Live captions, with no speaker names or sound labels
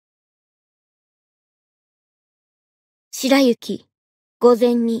白雪、御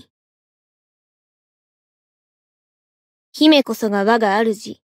前に。姫こそが我が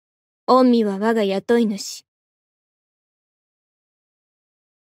主、御身は我が雇い主。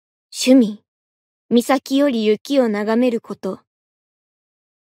趣味、岬より雪を眺めること。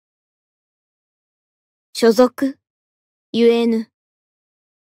所属、ゆえぬ。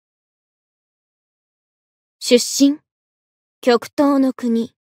出身、極東の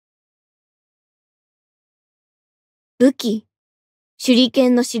国。武器、手裏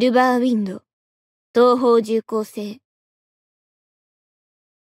剣のシルバーウィンド、東方重工製。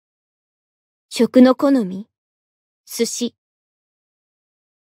食の好み、寿司。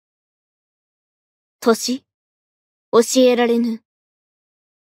年、教えられぬ。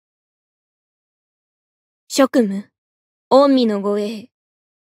職務、御身の護衛。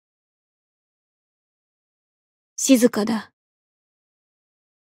静かだ。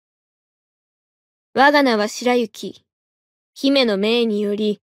我が名は白雪。姫の命によ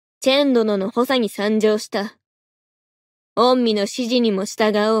り、チェン殿の補佐に参上した。御身の指示にも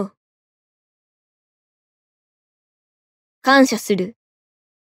従おう。感謝する。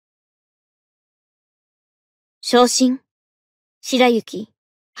昇進、白雪、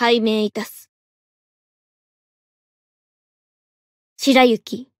拝命いたす。白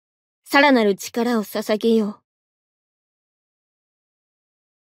雪、さらなる力を捧げよう。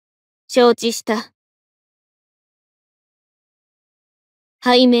承知した。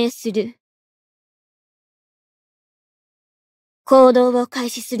拝命する。行動を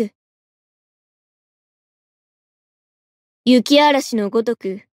開始する。雪嵐のごと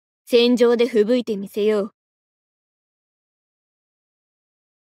く、戦場で吹雪いてみせよ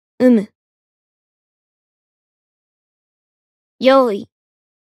う。む。用意。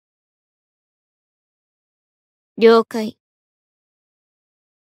了解。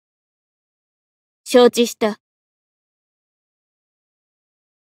承知した。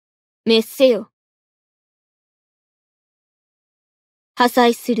滅せよ。破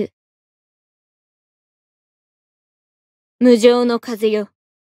砕する。無常の風よ。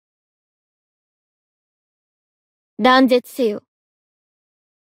断絶せよ。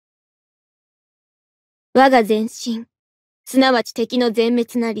我が前進、すなわち敵の全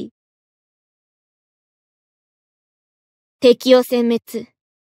滅なり。敵を殲滅、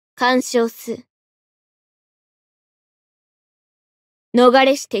干渉す。逃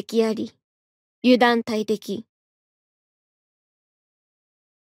れし敵あり、油断大敵。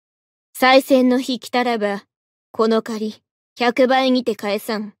再戦の日来たらば、この借り、100倍にて返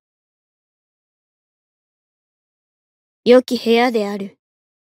さん。良き部屋である。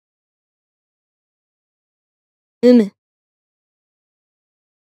む。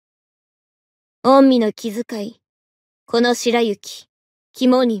御身の気遣い、この白雪、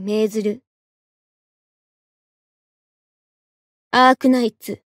肝に銘ずる。アークナイ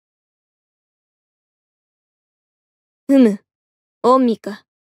ツ。む。御身か。